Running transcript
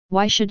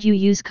Why should you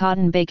use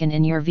cotton bacon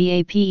in your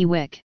Vape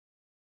wick?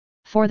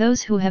 For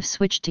those who have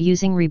switched to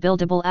using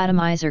rebuildable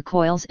atomizer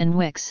coils and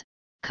wicks,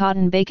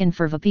 cotton bacon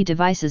for vape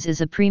devices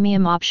is a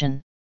premium option.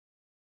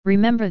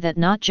 Remember that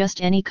not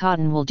just any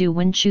cotton will do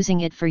when choosing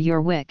it for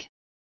your wick.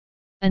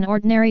 An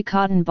ordinary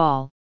cotton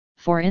ball,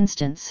 for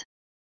instance.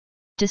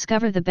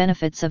 Discover the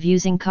benefits of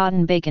using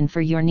cotton bacon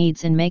for your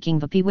needs in making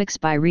vape wicks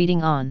by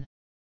reading on.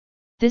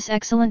 This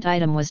excellent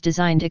item was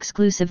designed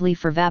exclusively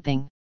for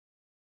vaping.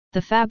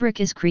 The fabric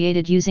is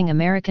created using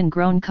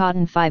American-grown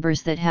cotton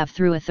fibers that have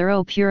through a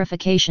thorough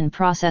purification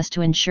process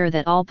to ensure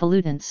that all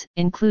pollutants,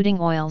 including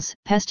oils,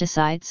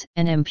 pesticides,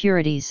 and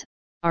impurities,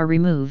 are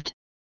removed.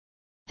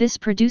 This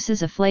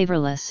produces a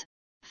flavorless,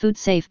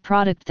 food-safe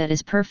product that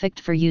is perfect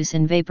for use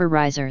in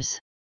vaporizers.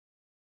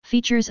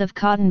 Features of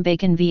cotton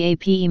bacon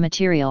Vape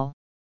material.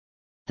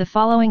 The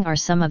following are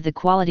some of the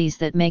qualities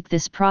that make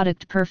this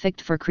product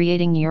perfect for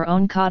creating your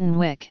own cotton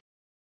wick.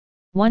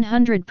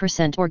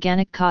 100%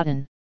 organic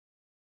cotton.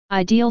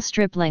 Ideal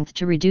strip length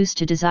to reduce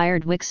to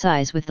desired wick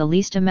size with the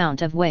least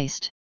amount of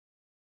waste.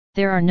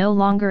 There are no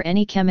longer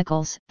any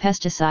chemicals,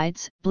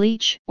 pesticides,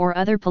 bleach, or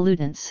other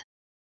pollutants.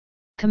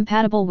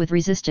 Compatible with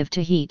resistive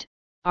to heat,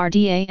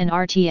 RDA and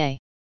RTA.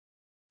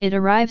 It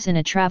arrives in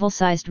a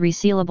travel-sized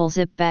resealable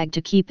zip bag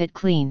to keep it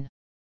clean.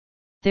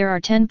 There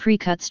are 10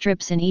 pre-cut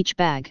strips in each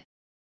bag.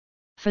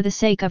 For the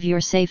sake of your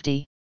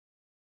safety,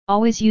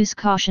 always use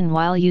caution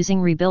while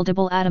using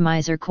rebuildable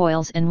atomizer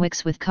coils and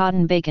wicks with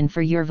cotton bacon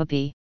for your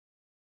vape.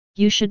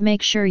 You should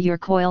make sure your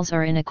coils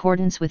are in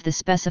accordance with the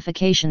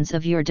specifications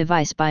of your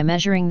device by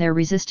measuring their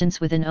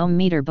resistance with an ohm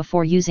meter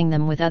before using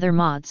them with other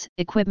mods,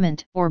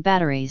 equipment, or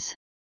batteries.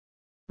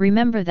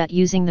 Remember that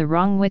using the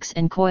wrong wicks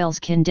and coils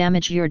can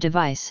damage your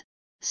device,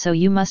 so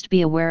you must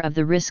be aware of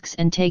the risks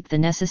and take the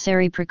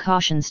necessary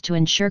precautions to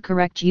ensure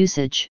correct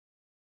usage.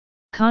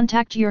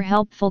 Contact your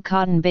helpful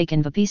cotton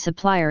bacon vape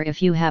supplier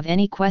if you have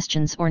any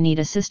questions or need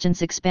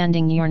assistance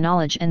expanding your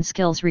knowledge and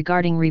skills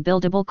regarding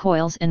rebuildable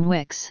coils and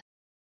wicks.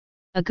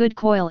 A good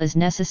coil is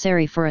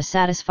necessary for a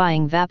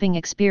satisfying vaping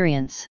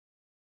experience.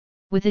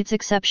 With its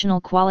exceptional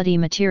quality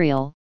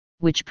material,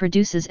 which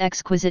produces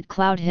exquisite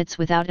cloud hits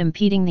without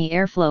impeding the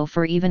airflow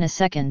for even a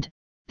second,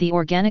 the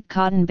organic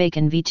cotton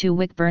bacon V2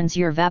 wick burns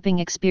your vaping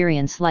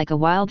experience like a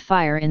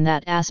wildfire in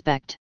that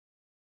aspect.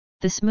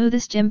 The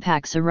smoothest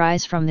impacts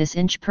arise from this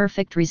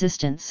inch-perfect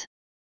resistance.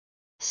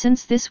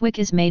 Since this wick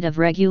is made of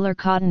regular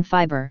cotton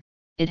fiber,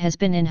 it has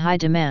been in high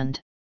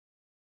demand.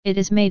 It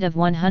is made of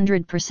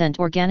 100%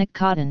 organic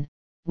cotton,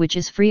 which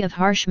is free of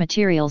harsh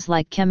materials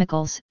like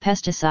chemicals,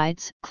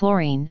 pesticides,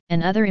 chlorine,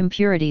 and other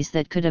impurities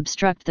that could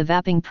obstruct the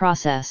vaping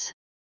process.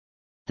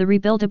 The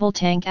rebuildable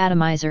tank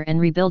atomizer and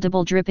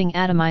rebuildable dripping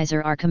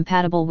atomizer are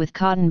compatible with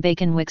cotton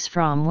bacon wicks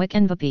from Wick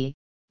and Vape,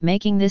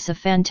 making this a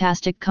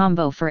fantastic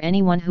combo for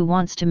anyone who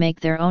wants to make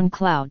their own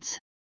clouds.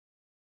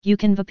 You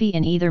can vape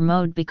in either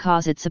mode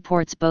because it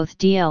supports both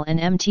DL and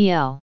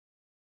MTL.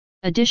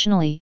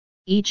 Additionally,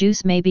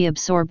 e-juice may be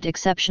absorbed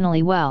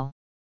exceptionally well.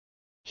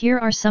 Here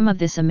are some of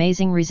this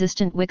amazing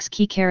resistant wick's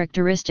key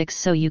characteristics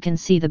so you can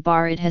see the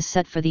bar it has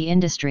set for the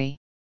industry.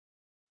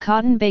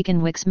 Cotton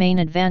bacon wick's main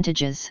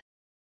advantages.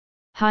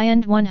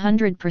 High-end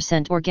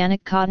 100%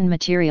 organic cotton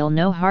material,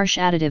 no harsh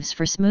additives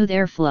for smooth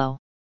airflow.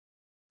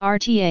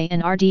 RTA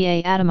and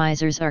RDA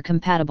atomizers are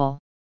compatible.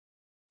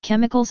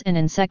 Chemicals and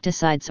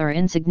insecticides are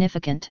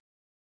insignificant.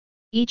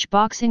 Each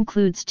box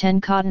includes 10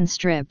 cotton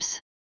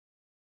strips.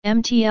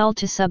 MTL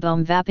to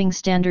sub-ohm vaping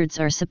standards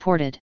are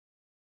supported.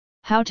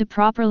 How to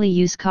properly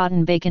use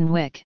cotton bacon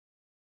wick.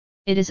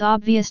 It is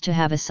obvious to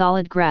have a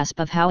solid grasp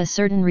of how a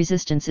certain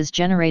resistance is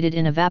generated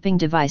in a vaping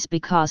device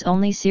because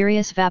only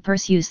serious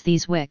vapors use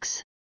these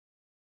wicks.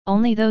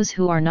 Only those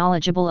who are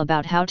knowledgeable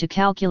about how to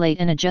calculate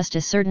and adjust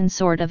a certain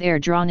sort of air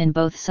drawn in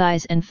both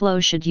size and flow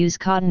should use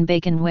cotton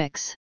bacon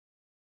wicks.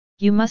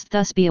 You must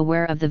thus be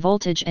aware of the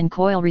voltage and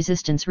coil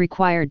resistance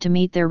required to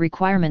meet their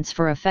requirements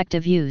for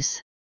effective use.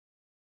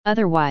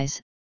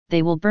 Otherwise,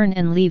 they will burn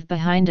and leave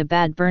behind a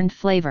bad burned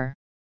flavor.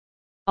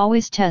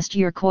 Always test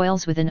your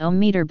coils with an ohm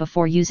meter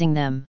before using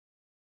them.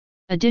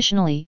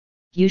 Additionally,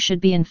 you should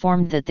be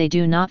informed that they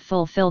do not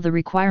fulfill the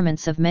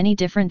requirements of many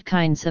different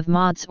kinds of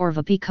mods or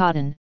vape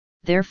cotton,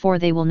 therefore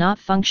they will not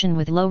function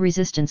with low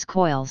resistance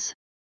coils.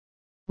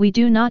 We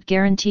do not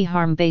guarantee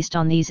harm based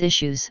on these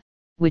issues,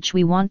 which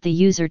we want the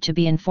user to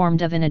be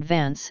informed of in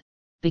advance,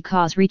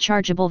 because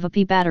rechargeable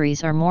vape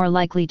batteries are more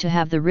likely to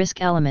have the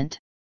risk element.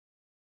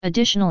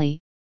 Additionally,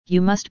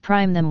 you must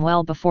prime them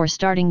well before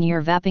starting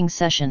your vaping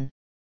session.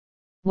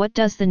 What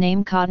does the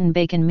name cotton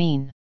bacon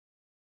mean?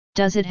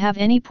 Does it have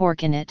any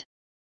pork in it?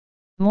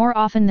 More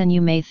often than you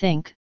may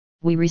think,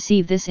 we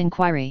receive this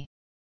inquiry.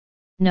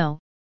 No,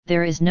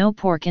 there is no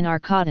pork in our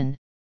cotton,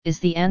 is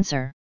the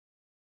answer.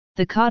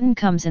 The cotton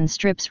comes in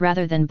strips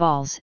rather than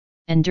balls,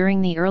 and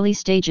during the early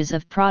stages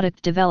of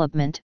product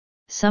development,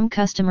 some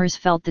customers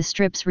felt the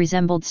strips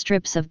resembled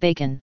strips of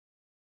bacon.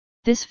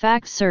 This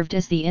fact served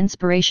as the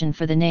inspiration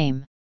for the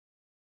name.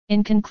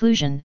 In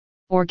conclusion,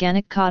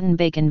 organic cotton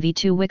bacon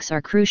V2 wicks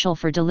are crucial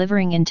for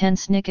delivering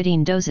intense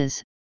nicotine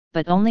doses,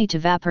 but only to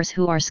vapers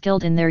who are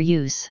skilled in their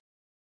use.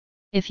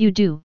 If you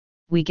do,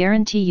 we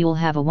guarantee you'll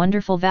have a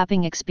wonderful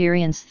vaping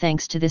experience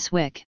thanks to this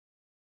wick.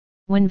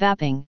 When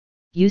vaping,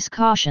 use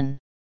caution.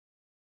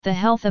 The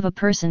health of a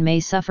person may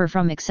suffer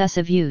from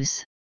excessive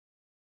use.